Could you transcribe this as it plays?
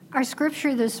Our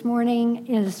scripture this morning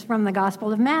is from the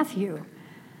Gospel of Matthew,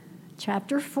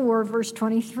 chapter 4, verse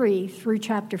 23 through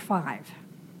chapter 5.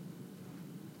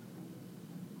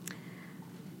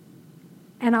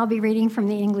 And I'll be reading from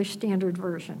the English Standard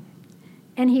Version.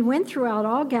 And he went throughout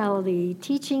all Galilee,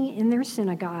 teaching in their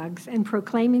synagogues and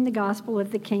proclaiming the gospel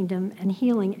of the kingdom and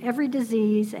healing every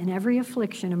disease and every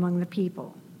affliction among the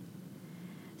people.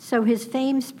 So his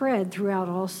fame spread throughout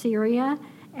all Syria,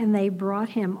 and they brought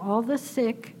him all the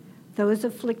sick, those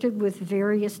afflicted with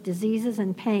various diseases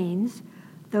and pains,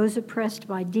 those oppressed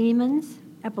by demons,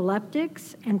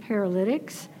 epileptics, and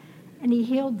paralytics, and he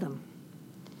healed them.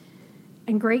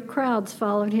 And great crowds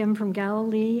followed him from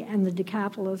Galilee and the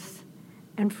Decapolis,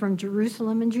 and from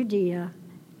Jerusalem and Judea,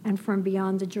 and from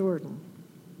beyond the Jordan.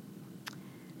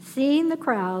 Seeing the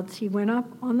crowds, he went up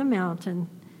on the mountain,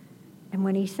 and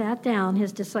when he sat down,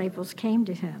 his disciples came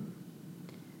to him.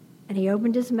 And he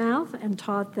opened his mouth and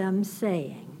taught them,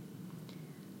 saying,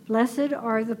 Blessed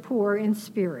are the poor in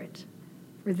spirit,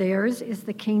 for theirs is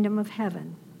the kingdom of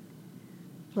heaven.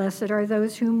 Blessed are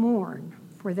those who mourn,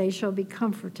 for they shall be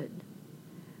comforted.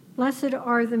 Blessed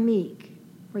are the meek,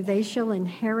 for they shall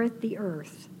inherit the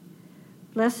earth.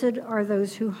 Blessed are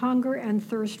those who hunger and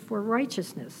thirst for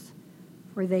righteousness,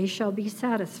 for they shall be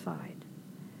satisfied.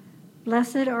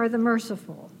 Blessed are the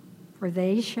merciful, for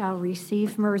they shall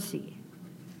receive mercy.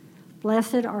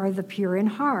 Blessed are the pure in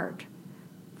heart,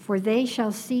 for they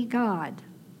shall see God.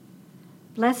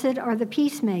 Blessed are the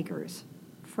peacemakers,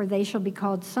 for they shall be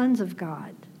called sons of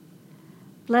God.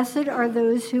 Blessed are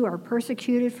those who are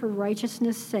persecuted for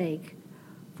righteousness' sake,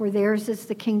 for theirs is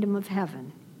the kingdom of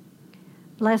heaven.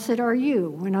 Blessed are you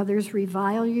when others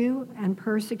revile you and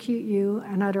persecute you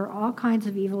and utter all kinds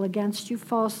of evil against you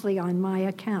falsely on my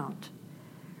account.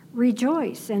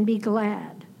 Rejoice and be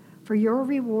glad, for your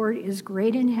reward is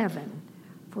great in heaven,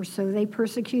 for so they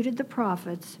persecuted the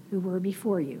prophets who were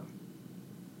before you.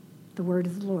 The word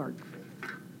of the Lord.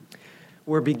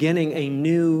 We're beginning a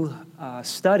new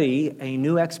study, a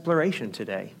new exploration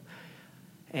today.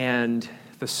 And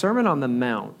the Sermon on the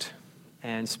Mount,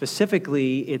 and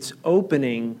specifically its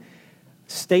opening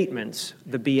statements,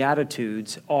 the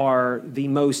Beatitudes, are the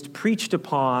most preached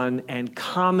upon and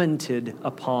commented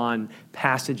upon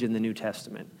passage in the New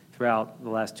Testament throughout the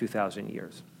last 2,000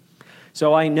 years.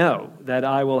 So I know that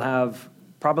I will have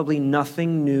probably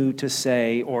nothing new to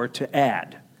say or to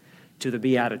add to the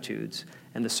Beatitudes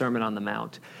and the Sermon on the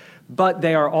Mount. But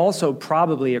they are also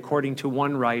probably, according to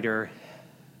one writer,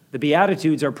 the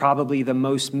Beatitudes are probably the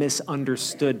most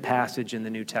misunderstood passage in the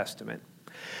New Testament.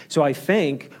 So I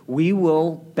think we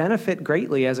will benefit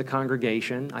greatly as a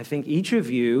congregation. I think each of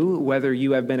you, whether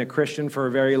you have been a Christian for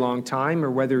a very long time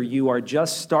or whether you are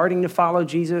just starting to follow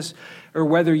Jesus or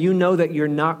whether you know that you're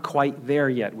not quite there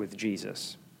yet with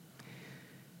Jesus,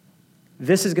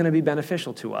 this is going to be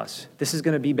beneficial to us. This is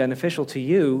going to be beneficial to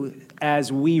you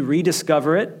as we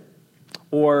rediscover it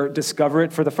or discover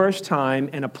it for the first time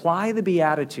and apply the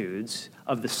Beatitudes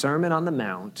of the Sermon on the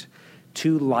Mount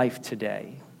to life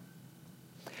today.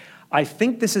 I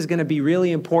think this is going to be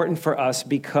really important for us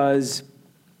because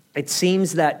it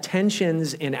seems that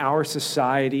tensions in our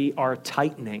society are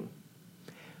tightening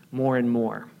more and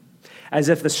more, as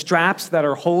if the straps that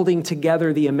are holding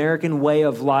together the American way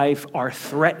of life are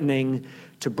threatening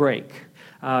to break.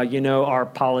 Our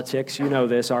politics,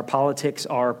 our politics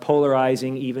are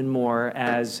polarizing even more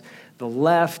as the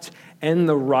left and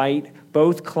the right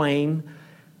both claim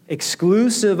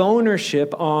exclusive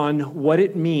ownership on what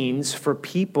it means for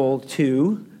people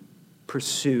to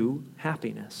pursue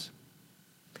happiness.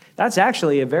 That's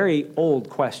actually a very old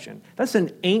question. That's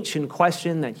an ancient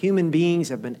question that human beings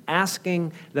have been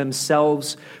asking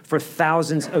themselves for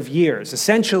thousands of years.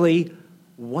 Essentially,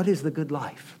 what is the good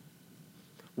life?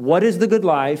 What is the good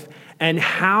life, and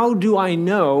how do I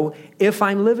know if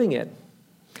I'm living it?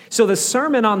 So the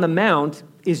Sermon on the Mount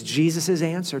is Jesus'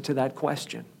 answer to that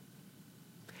question.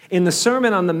 In the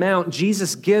Sermon on the Mount,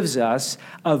 Jesus gives us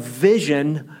a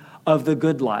vision of the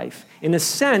good life. In a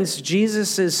sense,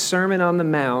 Jesus' Sermon on the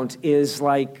Mount is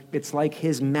like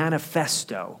his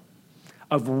manifesto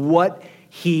of what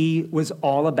he was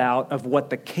all about, of what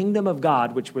the kingdom of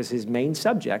God, which was his main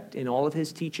subject in all of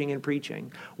his teaching and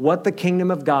preaching, what the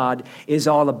kingdom of God is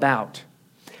all about.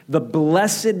 The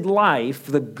blessed life,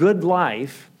 the good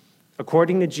life,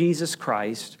 according to Jesus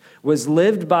Christ, is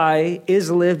lived by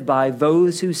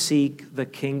those who seek the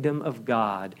kingdom of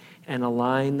God and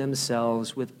align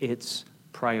themselves with its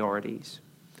priorities.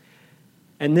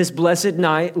 And this blessed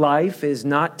life is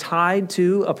not tied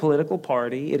to a political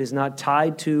party. It is not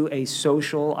tied to a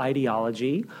social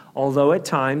ideology, although at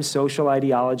times social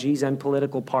ideologies and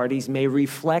political parties may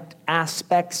reflect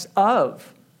aspects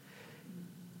of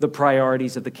the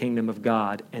priorities of the kingdom of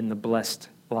God and the blessed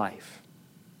life.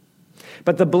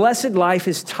 But the blessed life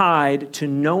is tied to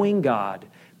knowing God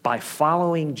by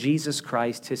following Jesus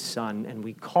Christ, his Son, and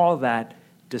we call that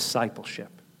discipleship.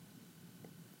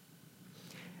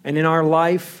 And in our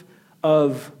life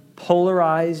of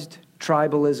polarized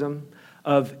tribalism,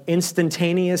 of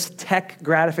instantaneous tech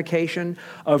gratification,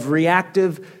 of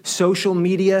reactive social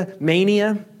media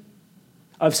mania,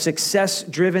 of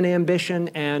success-driven ambition,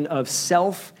 and of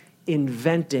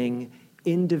self-inventing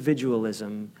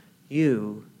individualism,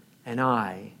 you and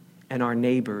I and our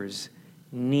neighbors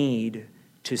need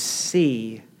to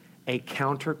see a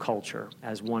counterculture,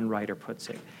 as one writer puts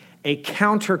it, a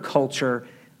counterculture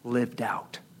lived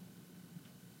out.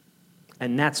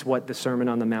 And that's what the Sermon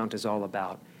on the Mount is all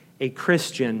about, a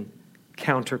Christian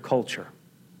counterculture.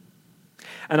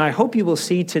 And I hope you will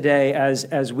see today,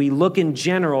 as we look in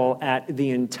general at the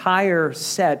entire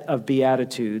set of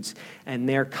Beatitudes and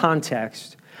their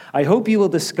context, I hope you will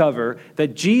discover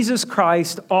that Jesus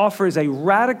Christ offers a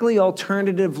radically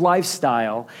alternative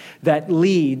lifestyle that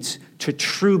leads to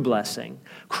true blessing.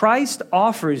 Christ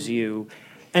offers you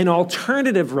an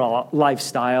alternative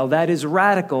lifestyle that is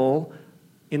radical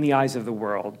in the eyes of the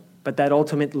world, but that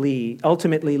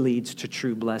ultimately leads to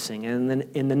true blessing. And then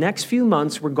in the next few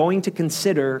months, we're going to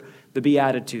consider the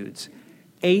Beatitudes.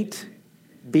 8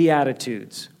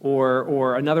 Beatitudes,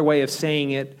 or another way of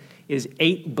saying it is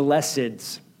 8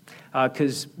 blesseds,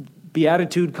 because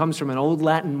beatitude comes from an old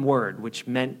Latin word, which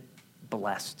meant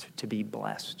blessed, to be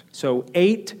blessed. So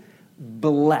 8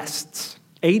 blesseds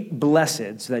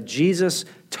that Jesus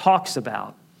talks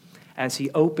about as he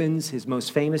opens his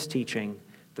most famous teaching,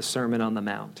 the Sermon on the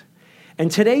Mount. And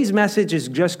today's message is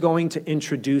just going to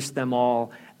introduce them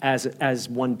all as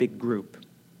one big group.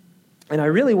 And I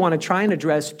really want to try and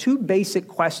address 2 basic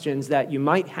questions that you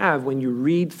might have when you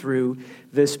read through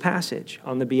this passage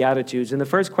on the Beatitudes. And the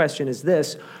first question is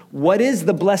this: what is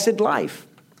the blessed life?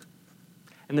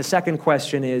 And the second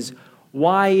question is,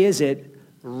 why is it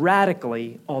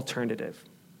radically alternative?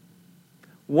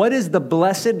 What is the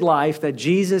blessed life that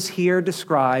Jesus here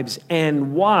describes,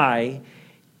 and why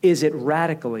is it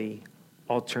radically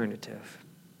alternative?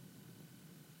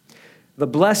 The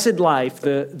blessed life,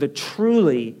 the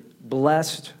truly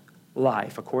blessed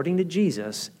life, according to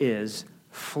Jesus, is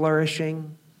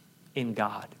flourishing in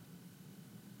God.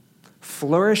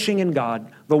 Flourishing in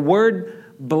God. The word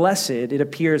blessed, it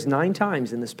appears 9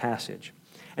 times in this passage.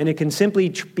 And it can simply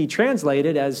be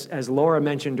translated, as Laura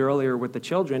mentioned earlier with the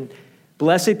children,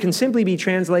 blessed can simply be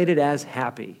translated as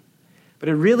happy. But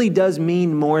it really does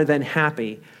mean more than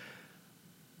happy.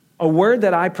 A word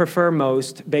that I prefer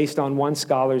most, based on one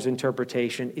scholar's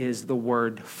interpretation, is the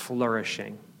word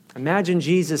flourishing. Imagine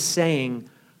Jesus saying,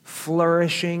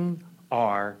 flourishing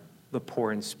are the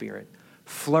poor in spirit.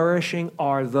 Flourishing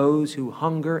are those who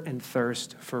hunger and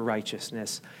thirst for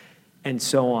righteousness, and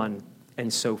so on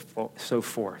and so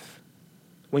forth.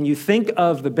 When you think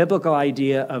of the biblical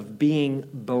idea of being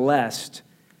blessed,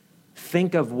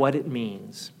 think of what it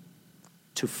means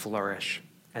to flourish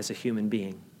as a human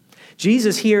being.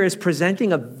 Jesus here is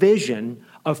presenting a vision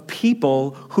of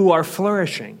people who are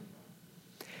flourishing.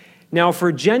 Now,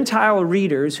 for Gentile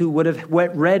readers who would have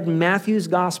read Matthew's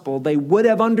gospel, they would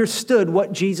have understood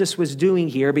what Jesus was doing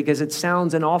here, because it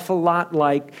sounds an awful lot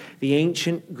like the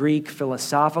ancient Greek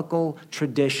philosophical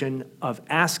tradition of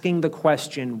asking the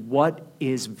question, what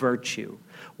is virtue?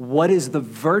 What is the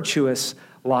virtuous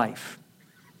life?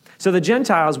 So the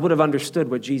Gentiles would have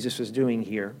understood what Jesus was doing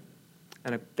here.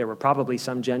 And there were probably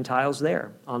some Gentiles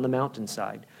there on the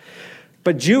mountainside.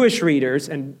 But Jewish readers,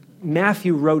 and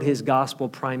Matthew wrote his gospel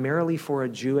primarily for a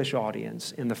Jewish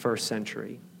audience in the first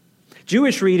century.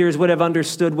 Jewish readers would have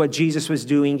understood what Jesus was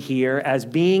doing here as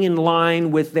being in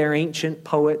line with their ancient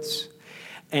poets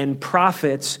and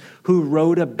prophets who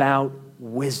wrote about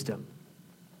wisdom.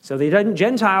 So the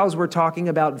Gentiles were talking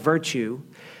about virtue,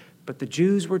 but the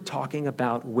Jews were talking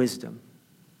about wisdom.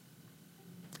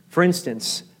 For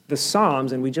instance, the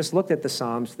Psalms, and we just looked at the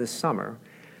Psalms this summer,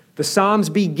 the Psalms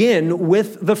begin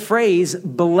with the phrase,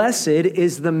 blessed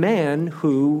is the man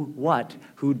who, what?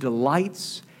 Who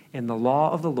delights in the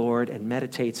law of the Lord and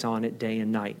meditates on it day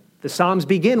and night. The Psalms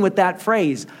begin with that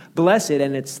phrase, blessed,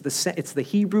 and it's the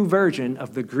Hebrew version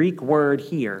of the Greek word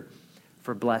here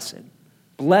for blessed.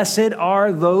 Blessed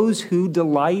are those who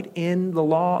delight in the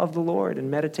law of the Lord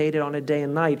and meditate on it day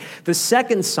and night. The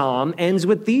second psalm ends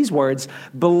with these words,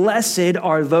 blessed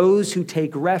are those who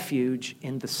take refuge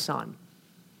in the Son,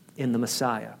 in the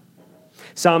Messiah.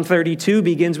 Psalm 32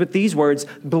 begins with these words,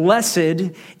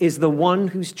 blessed is the one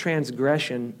whose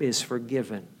transgression is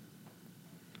forgiven.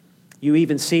 You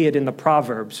even see it in the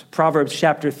Proverbs. Proverbs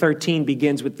chapter 13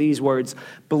 begins with these words,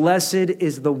 "Blessed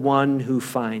is the one who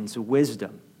finds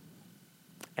wisdom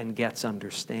and gets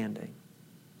understanding."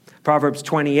 Proverbs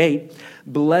 28,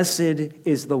 "Blessed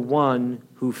is the one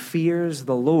who fears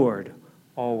the Lord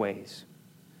always."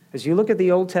 As you look at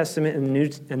the Old Testament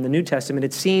and the New Testament,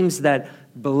 it seems that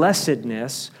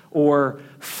blessedness or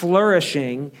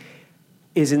flourishing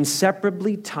is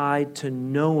inseparably tied to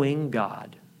knowing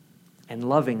God and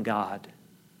loving God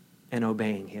and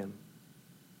obeying Him.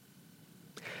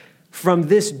 From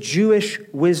this Jewish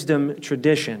wisdom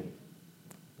tradition,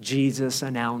 Jesus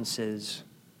announces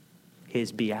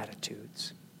His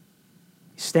Beatitudes.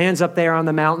 He stands up there on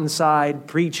the mountainside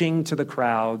preaching to the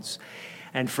crowds,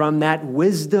 and from that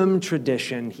wisdom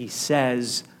tradition, He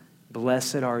says,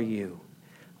 "Blessed are you,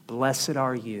 blessed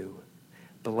are you,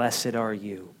 blessed are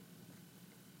you."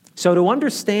 So to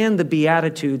understand the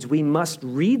Beatitudes, we must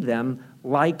read them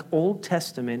like Old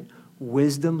Testament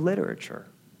wisdom literature.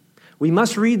 We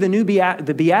must read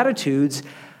the Beatitudes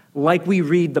like we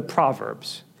read the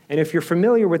Proverbs. And if you're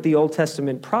familiar with the Old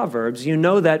Testament Proverbs, you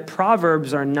know that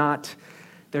Proverbs are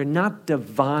they're not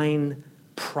divine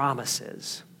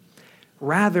promises.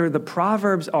 Rather, the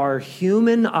Proverbs are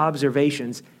human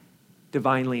observations,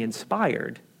 divinely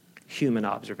inspired human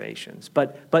observations.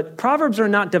 But Proverbs are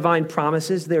not divine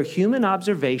promises. They're human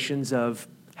observations of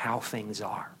how things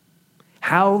are,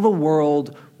 how the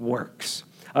world works.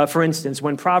 For instance,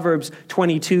 when Proverbs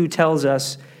 22 tells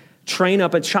us, "Train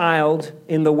up a child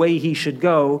in the way he should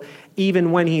go,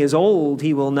 even when he is old,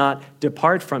 he will not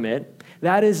depart from it,"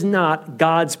 that is not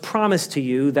God's promise to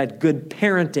you that good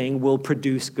parenting will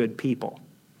produce good people.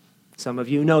 Some of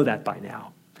you know that by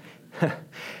now.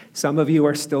 Some of you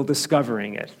are still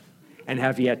discovering it and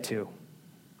have yet to.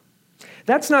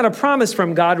 That's not a promise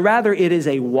from God. Rather, it is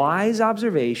a wise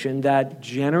observation that,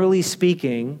 generally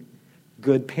speaking,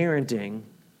 good parenting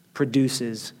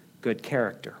produces good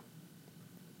character.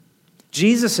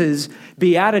 Jesus'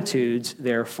 Beatitudes,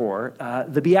 therefore,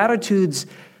 the Beatitudes,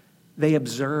 they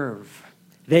observe,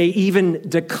 they even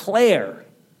declare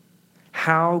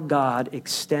how God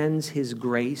extends His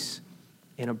grace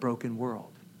in a broken world.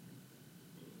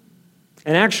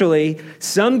 And actually,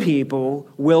 some people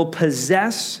will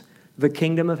possess the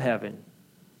kingdom of heaven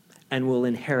and will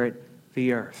inherit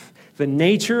the earth. The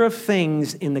nature of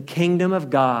things in the kingdom of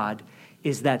God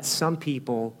is that some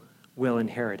people will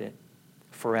inherit it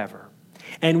forever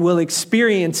and will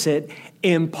experience it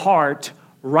in part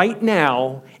right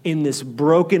now in this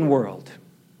broken world.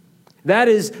 That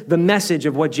is the message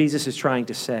of what Jesus is trying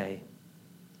to say.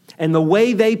 And the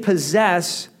way they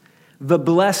possess the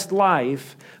blessed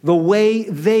life, the way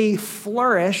they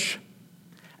flourish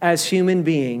as human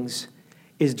beings,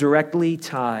 is directly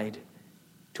tied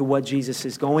to what Jesus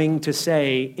is going to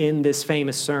say in this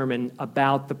famous sermon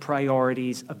about the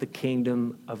priorities of the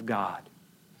kingdom of God.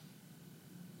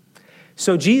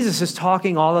 So Jesus is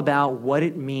talking all about what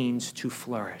it means to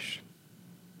flourish,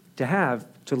 to have,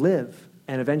 to live,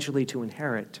 and eventually to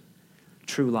inherit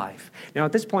true life. Now,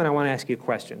 at this point, I want to ask you a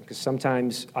question, because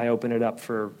sometimes I open it up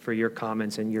for your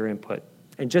comments and your input.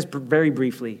 And just very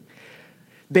briefly,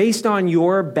 based on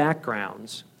your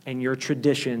backgrounds and your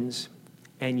traditions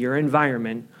and your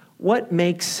environment, what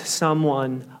makes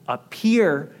someone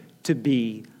appear to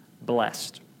be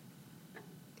blessed?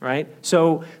 Right?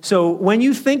 So when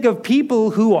you think of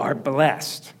people who are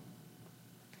blessed,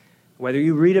 whether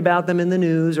you read about them in the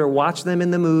news or watch them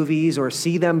in the movies or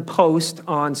see them post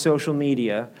on social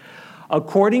media,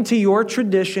 according to your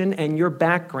tradition and your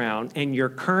background and your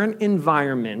current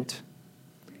environment,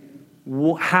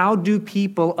 how do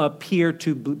people appear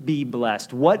to be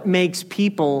blessed? What makes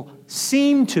people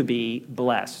seem to be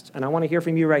blessed? And I want to hear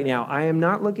from you right now. I am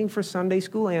not looking for Sunday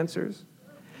school answers.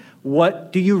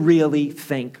 What do you really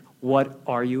think? What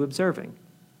are you observing?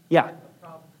 Yeah. A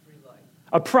problem-free life.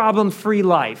 A problem-free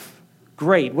life.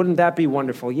 Great. Wouldn't that be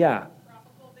wonderful? Yeah.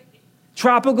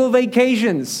 Tropical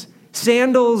vacations.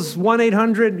 Sandals,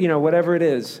 1-800, whatever it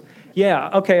is. Yeah.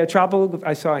 Okay.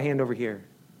 I saw a hand over here.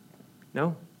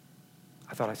 No?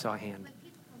 I thought I saw a hand. When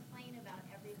people complain about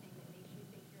everything that makes you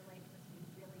think your life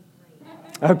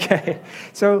must be really great. Okay.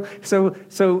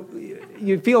 So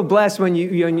you feel blessed when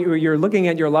you're looking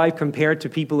at your life compared to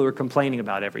people who are complaining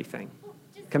about everything.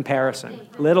 Comparison.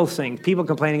 Little things. People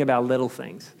complaining about little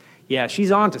things. Yeah,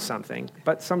 she's on to something,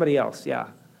 but somebody else, yeah.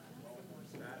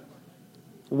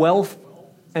 Wealth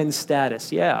and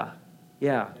status, yeah,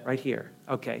 right here.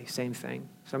 Okay, same thing.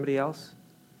 Somebody else?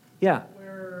 Yeah.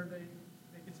 Where they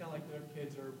make it sound like their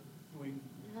kids are doing,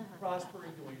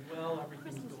 prospering, doing well,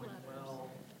 everything's going well,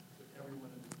 everyone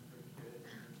is very good,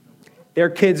 and there's no Their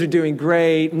kids are doing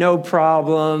great, no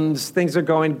problems, things are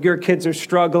going, your kids are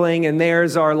struggling, and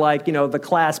theirs are like, the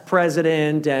class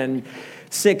president and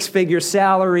six-figure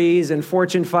salaries and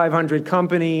Fortune 500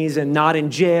 companies and not in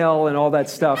jail and all that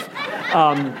stuff.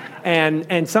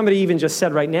 And somebody even just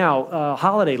said right now,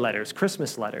 holiday letters,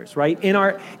 Christmas letters, right? In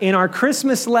our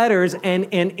Christmas letters and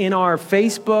in our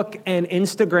Facebook and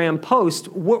Instagram posts,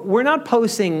 we're not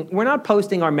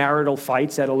posting our marital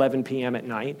fights at 11 p.m. at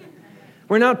night.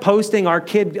 We're not posting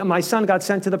my son got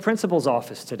sent to the principal's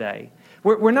office today.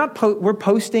 We're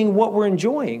posting what we're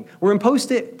enjoying. We're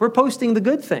posting the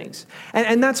good things.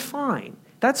 And that's fine.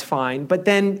 That's fine. But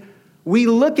then we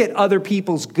look at other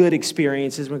people's good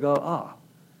experiences and we go, oh,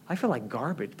 I feel like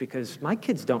garbage because my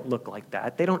kids don't look like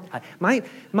that. They don't.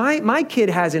 My kid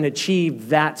hasn't achieved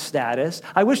that status.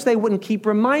 I wish they wouldn't keep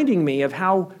reminding me of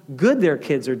how good their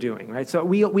kids are doing, right? So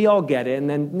we all get it. And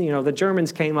then, the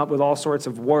Germans came up with all sorts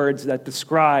of words that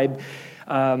describe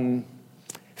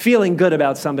feeling good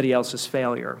about somebody else's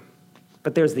failure.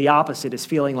 But there's the opposite, is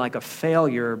feeling like a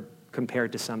failure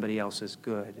compared to somebody else's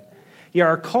good.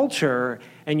 Our culture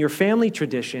and your family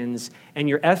traditions and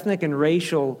your ethnic and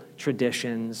racial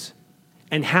traditions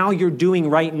and how you're doing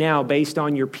right now based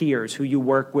on your peers, who you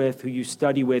work with, who you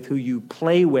study with, who you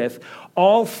play with,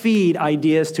 all feed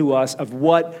ideas to us of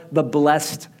what the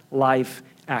blessed life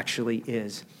actually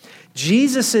is.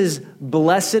 Jesus'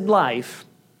 blessed life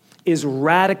is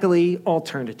radically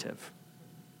alternative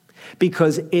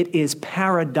because it is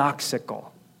paradoxical.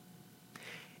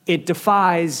 It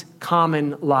defies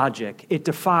common logic. It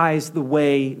defies the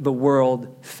way the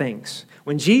world thinks.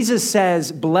 When Jesus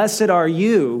says, "Blessed are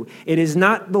you," it is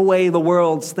not the way the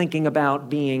world's thinking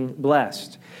about being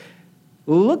blessed.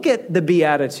 Look at the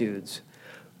Beatitudes.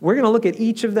 We're going to look at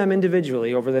each of them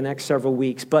individually over the next several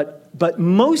weeks, but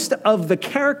most of the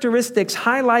characteristics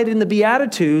highlighted in the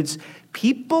Beatitudes,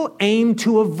 people aim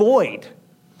to avoid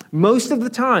most of the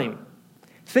time.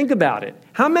 Think about it.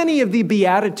 How many of the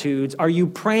Beatitudes are you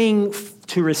praying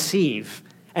to receive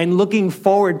and looking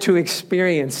forward to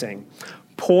experiencing?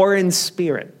 Poor in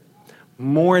spirit,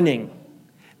 mourning,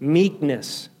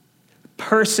 meekness,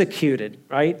 persecuted,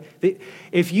 right?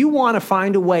 If you want to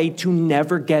find a way to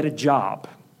never get a job,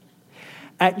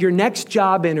 at your next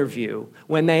job interview,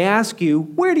 when they ask you,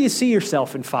 where do you see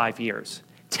yourself in 5 years?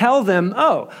 Tell them,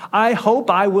 I hope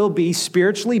I will be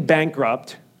spiritually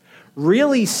bankrupt,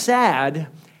 really sad,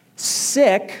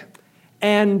 sick,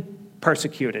 and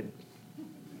persecuted.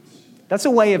 That's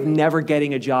a way of never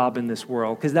getting a job in this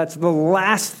world, because that's the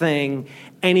last thing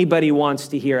anybody wants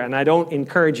to hear, and I don't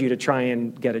encourage you to try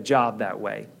and get a job that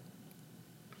way.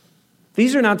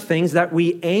 These are not things that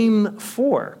we aim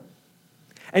for.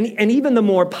 And even the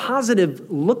more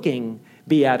positive-looking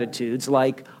Beatitudes,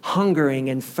 like hungering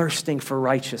and thirsting for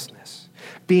righteousness,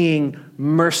 being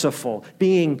merciful,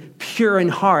 being pure in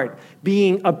heart,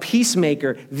 being a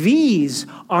peacemaker, these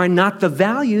are not the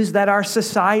values that our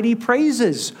society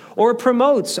praises or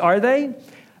promotes, are they?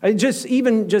 I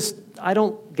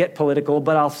don't get political,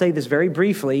 but I'll say this very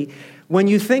briefly. When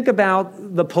you think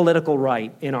about the political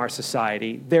right in our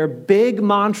society, their big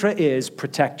mantra is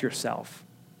protect yourself.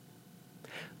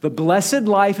 The blessed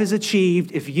life is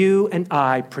achieved if you and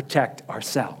I protect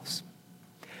ourselves.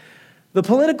 The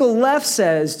political left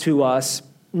says to us,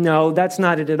 no, that's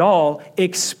not it at all.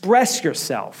 Express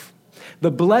yourself. The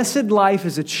blessed life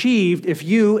is achieved if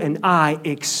you and I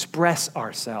express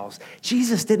ourselves.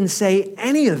 Jesus didn't say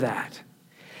any of that.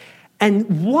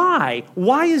 And why?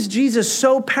 Why is Jesus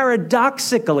so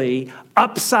paradoxically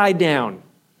upside down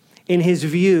in his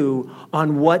view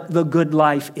on what the good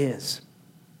life is?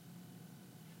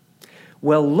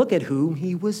 Well, look at whom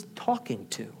he was talking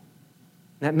to.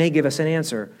 That may give us an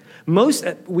answer.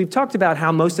 We've talked about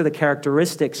how most of the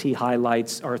characteristics he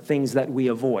highlights are things that we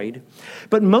avoid,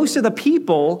 but most of the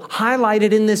people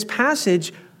highlighted in this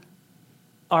passage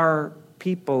are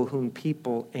people whom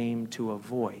people aim to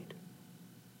avoid.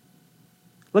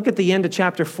 Look at the end of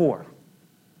chapter 4.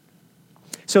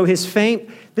 So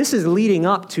this is leading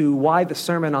up to why the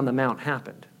Sermon on the Mount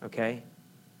happened, okay?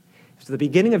 It's the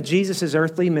beginning of Jesus'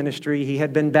 earthly ministry. He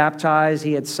had been baptized.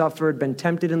 He had suffered, been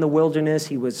tempted in the wilderness.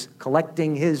 He was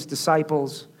collecting his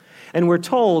disciples. And we're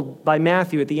told by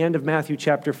Matthew at the end of Matthew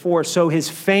chapter 4, so his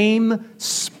fame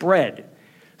spread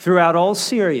throughout all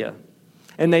Syria.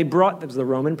 And it was the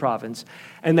Roman province,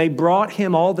 and they brought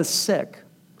him all the sick,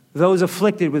 those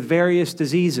afflicted with various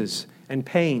diseases and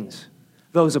pains,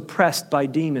 those oppressed by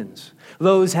demons,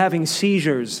 those having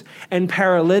seizures and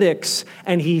paralytics,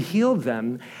 and he healed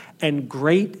them. And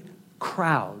great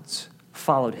crowds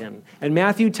followed him. And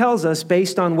Matthew tells us,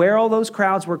 based on where all those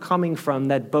crowds were coming from,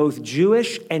 that both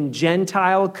Jewish and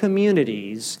Gentile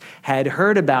communities had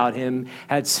heard about him,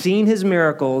 had seen his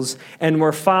miracles, and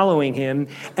were following him.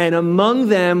 And among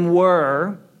them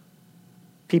were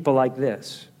people like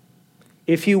this.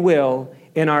 If you will,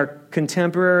 in our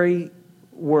contemporary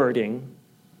wording,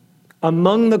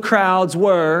 among the crowds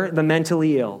were the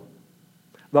mentally ill,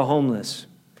 the homeless,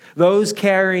 those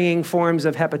carrying forms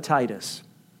of hepatitis,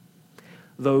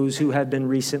 those who had been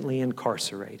recently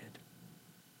incarcerated.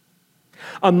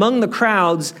 Among the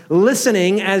crowds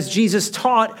listening as Jesus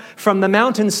taught from the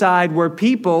mountainside were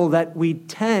people that we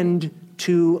tend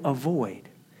to avoid.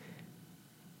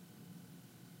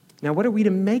 Now, what are we to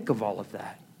make of all of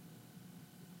that?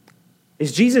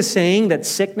 Is Jesus saying that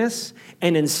sickness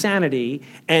and insanity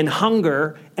and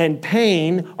hunger and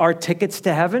pain are tickets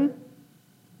to heaven?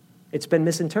 It's been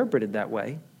misinterpreted that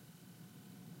way.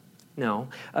 No.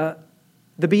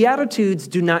 The Beatitudes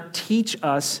do not teach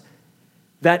us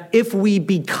that if we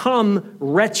become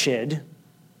wretched,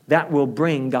 that will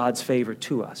bring God's favor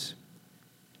to us.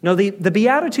 No, the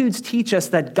Beatitudes teach us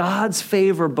that God's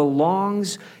favor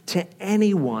belongs to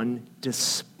anyone,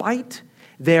 despite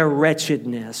their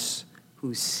wretchedness,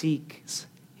 who seeks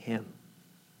him.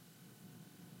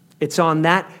 It's on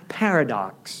that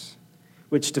paradox,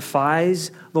 which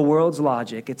defies the world's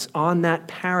logic. It's on that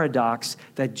paradox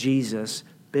that Jesus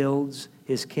builds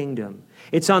his kingdom.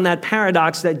 It's on that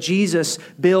paradox that Jesus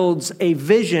builds a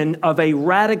vision of a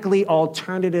radically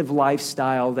alternative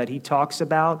lifestyle that he talks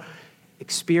about,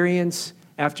 experience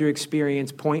after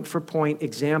experience, point for point,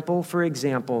 example for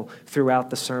example, throughout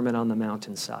the Sermon on the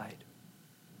Mountainside.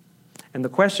 And the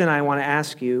question I want to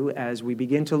ask you as we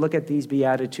begin to look at these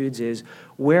Beatitudes is,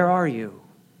 where are you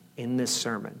in this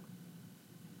sermon?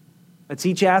 Let's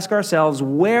each ask ourselves,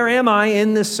 where am I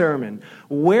in this sermon?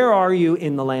 Where are you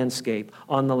in the landscape,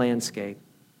 on the landscape?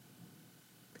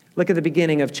 Look at the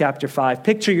beginning of chapter 5.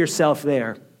 Picture yourself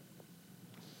there.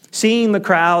 Seeing the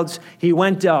crowds, he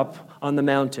went up on the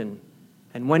mountain.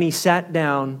 And when he sat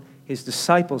down, his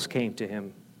disciples came to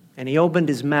him. And he opened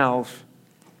his mouth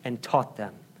and taught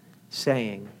them,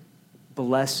 saying,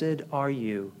 "Blessed are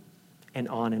you." And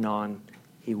on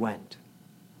he went.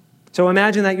 So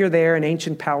imagine that you're there in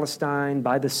ancient Palestine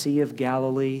by the Sea of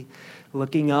Galilee,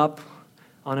 looking up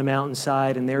on a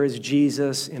mountainside, and there is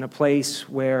Jesus in a place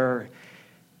where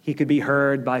he could be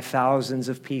heard by thousands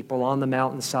of people on the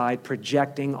mountainside,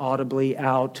 projecting audibly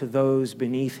out to those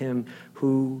beneath him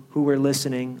who were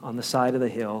listening on the side of the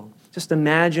hill. Just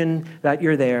imagine that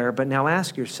you're there, but now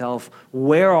ask yourself,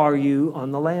 where are you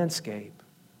on the landscape?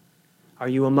 Are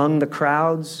you among the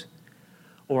crowds,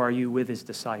 or are you with his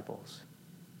disciples?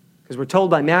 Because we're told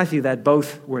by Matthew that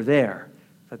both were there,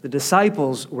 that the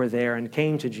disciples were there and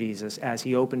came to Jesus as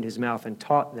he opened his mouth and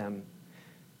taught them.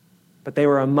 But they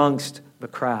were amongst the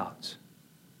crowds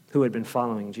who had been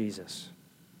following Jesus.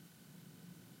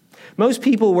 Most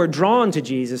people were drawn to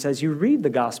Jesus. As you read the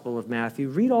Gospel of Matthew,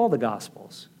 read all the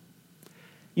Gospels.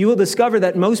 You will discover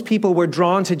that most people were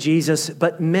drawn to Jesus,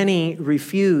 but many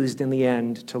refused in the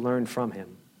end to learn from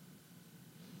him.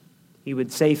 He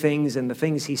would say things, and the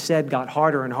things he said got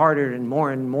harder and harder, and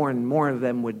more of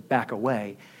them would back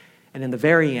away. And in the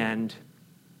very end,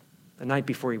 the night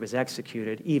before he was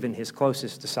executed, even his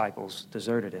closest disciples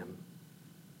deserted him.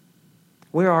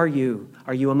 Where are you?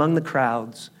 Are you among the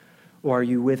crowds, or are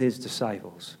you with his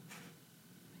disciples?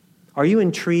 Are you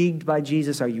intrigued by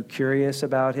Jesus? Are you curious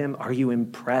about him? Are you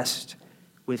impressed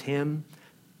with him,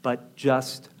 but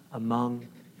just among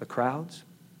the crowds?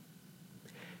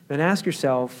 Then ask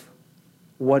yourself,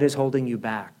 what is holding you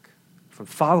back from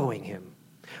following him?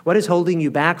 What is holding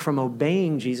you back from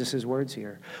obeying Jesus' words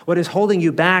here? What is holding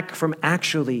you back from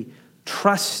actually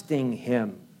trusting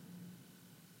him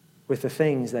with the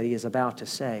things that he is about to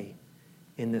say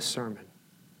in this sermon?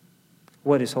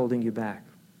 What is holding you back?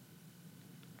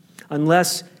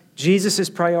 Unless Jesus'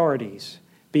 priorities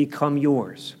become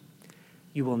yours,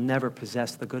 you will never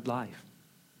possess the good life.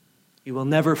 You will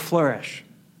never flourish.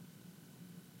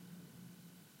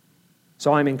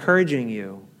 So I'm encouraging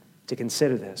you to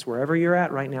consider this, wherever you're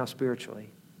at right now spiritually.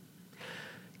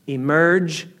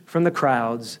 Emerge from the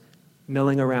crowds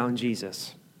milling around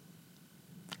Jesus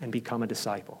and become a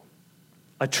disciple,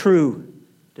 a true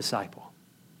disciple.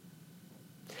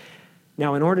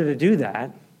 Now, in order to do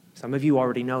that, some of you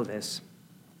already know this,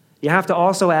 you have to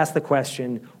also ask the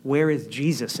question, where is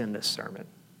Jesus in this sermon?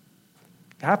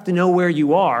 You have to know where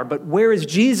you are, but where is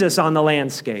Jesus on the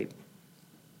landscape?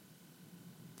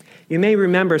 You may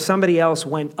remember somebody else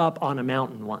went up on a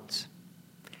mountain once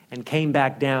and came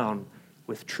back down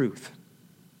with truth.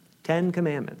 10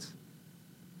 commandments.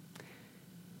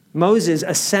 Moses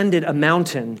ascended a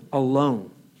mountain alone.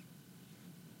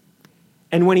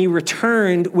 And when he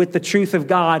returned with the truth of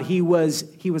God, he was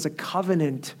a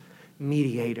covenant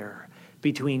mediator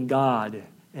between God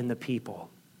and the people.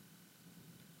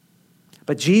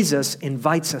 But Jesus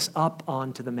invites us up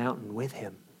onto the mountain with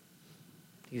him.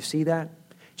 Do you see that?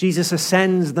 Jesus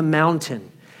ascends the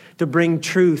mountain to bring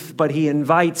truth, but he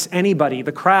invites anybody,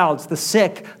 the crowds, the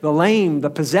sick, the lame, the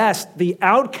possessed, the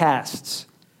outcasts,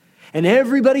 and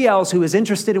everybody else who is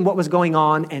interested in what was going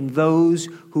on, and those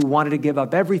who wanted to give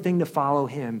up everything to follow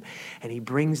him. And he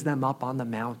brings them up on the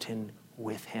mountain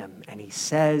with him. And he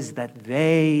says that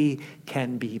they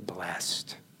can be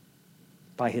blessed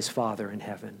by his Father in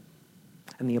heaven.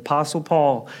 And the Apostle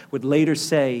Paul would later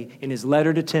say in his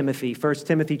letter to Timothy, 1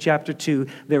 Timothy chapter 2,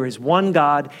 there is one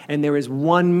God and there is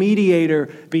one mediator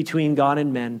between God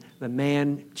and men, the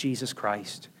man Jesus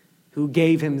Christ, who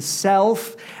gave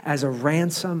himself as a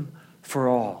ransom for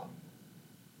all.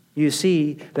 You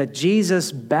see that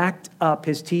Jesus backed up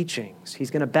his teachings. He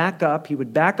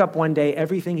would back up one day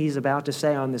everything he's about to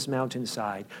say on this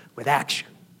mountainside with action.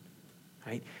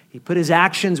 Right? He put his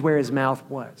actions where his mouth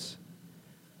was.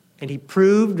 And he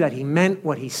proved that he meant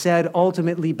what he said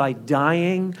ultimately by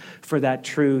dying for that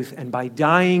truth and by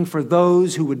dying for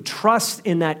those who would trust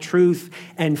in that truth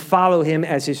and follow him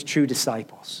as his true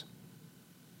disciples.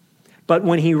 But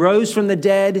when he rose from the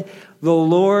dead, the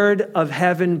Lord of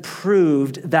heaven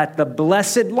proved that the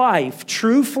blessed life,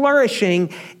 true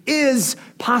flourishing, is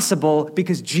possible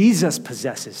because Jesus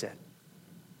possesses it.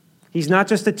 He's not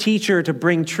just a teacher to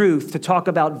bring truth, to talk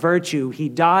about virtue. He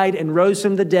died and rose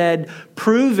from the dead,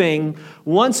 proving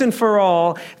once and for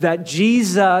all that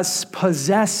Jesus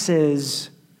possesses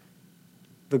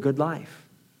the good life,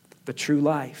 the true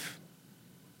life,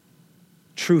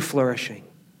 true flourishing.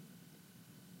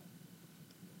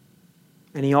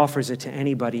 And he offers it to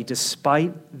anybody,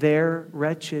 despite their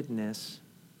wretchedness,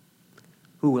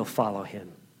 who will follow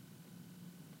him.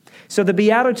 So the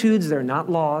Beatitudes, they're not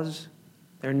laws.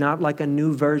 They're not like a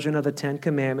new version of the Ten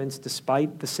Commandments,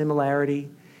 despite the similarity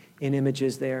in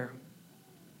images there.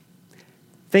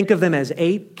 Think of them as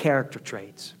 8 character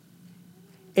traits.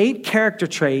 8 character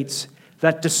traits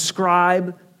that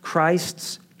describe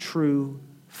Christ's true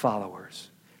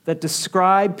followers, that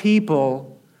describe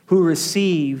people who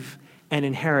receive and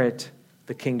inherit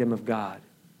the kingdom of God.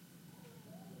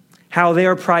 How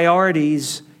their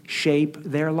priorities shape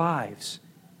their lives,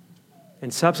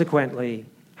 and subsequently,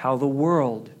 how the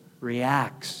world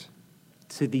reacts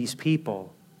to these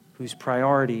people whose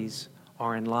priorities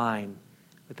are in line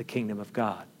with the kingdom of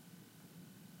God.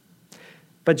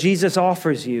 But Jesus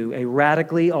offers you a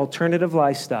radically alternative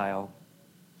lifestyle,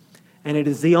 and it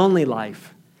is the only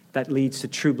life that leads to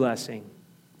true blessing,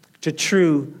 to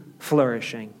true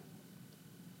flourishing.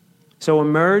 So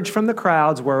emerge from the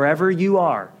crowds wherever you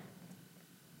are.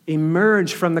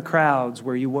 Emerge from the crowds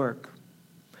where you work.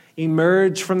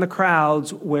 Emerge from the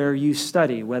crowds where you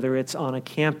study, whether it's on a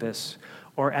campus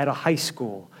or at a high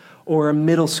school or a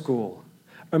middle school.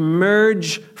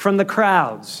 Emerge from the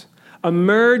crowds.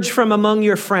 Emerge from among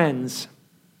your friends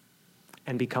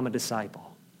and become a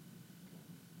disciple.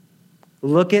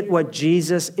 Look at what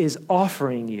Jesus is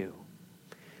offering you.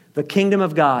 The kingdom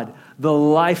of God, the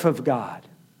life of God,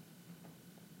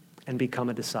 and become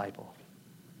a disciple.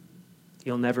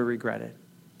 You'll never regret it.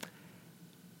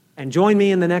 And join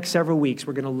me in the next several weeks.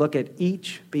 We're going to look at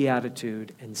each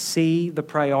beatitude and see the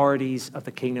priorities of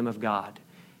the kingdom of God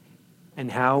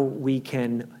and how we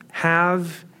can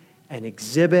have and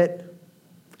exhibit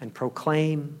and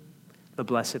proclaim the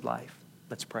blessed life.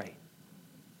 Let's pray.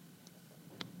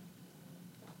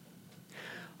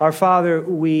 Our Father,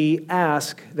 we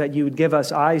ask that you would give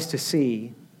us eyes to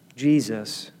see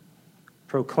Jesus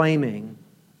proclaiming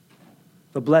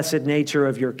the blessed nature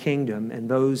of your kingdom and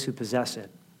those who possess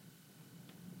it.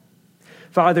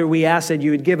 Father, we ask that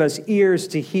you would give us ears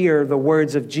to hear the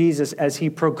words of Jesus as he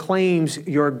proclaims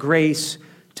your grace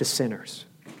to sinners.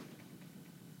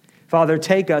 Father,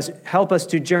 help us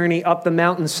to journey up the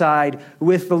mountainside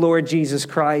with the Lord Jesus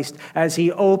Christ as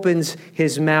he opens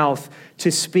his mouth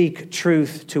to speak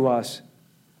truth to us.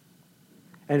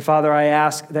 And Father, I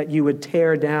ask that you would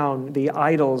tear down the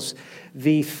idols,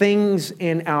 the things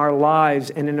in our lives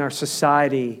and in our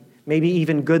society, maybe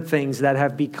even good things that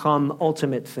have become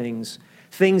ultimate things.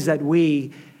 Things that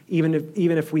we, even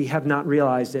if we have not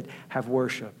realized it, have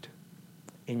worshiped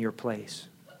in your place.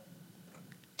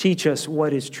 Teach us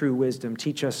what is true wisdom.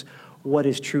 Teach us what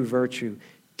is true virtue.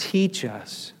 Teach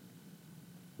us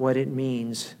what it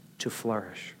means to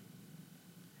flourish.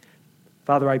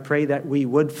 Father, I pray that we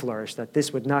would flourish, that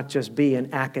this would not just be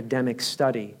an academic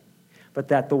study, but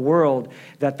that the world,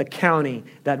 that the county,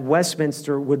 that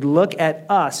Westminster would look at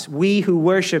us, we who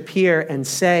worship here, and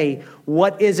say,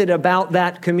 what is it about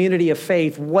that community of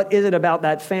faith? What is it about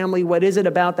that family? What is it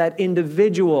about that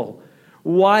individual?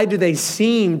 Why do they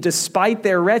seem, despite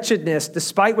their wretchedness,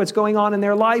 despite what's going on in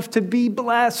their life, to be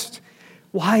blessed?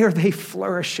 Why are they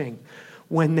flourishing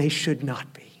when they should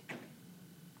not be?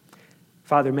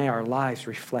 Father, may our lives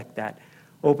reflect that.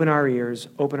 Open our ears,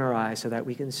 open our eyes so that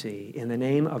we can see. In the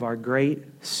name of our great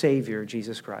Savior,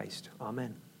 Jesus Christ.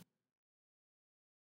 Amen.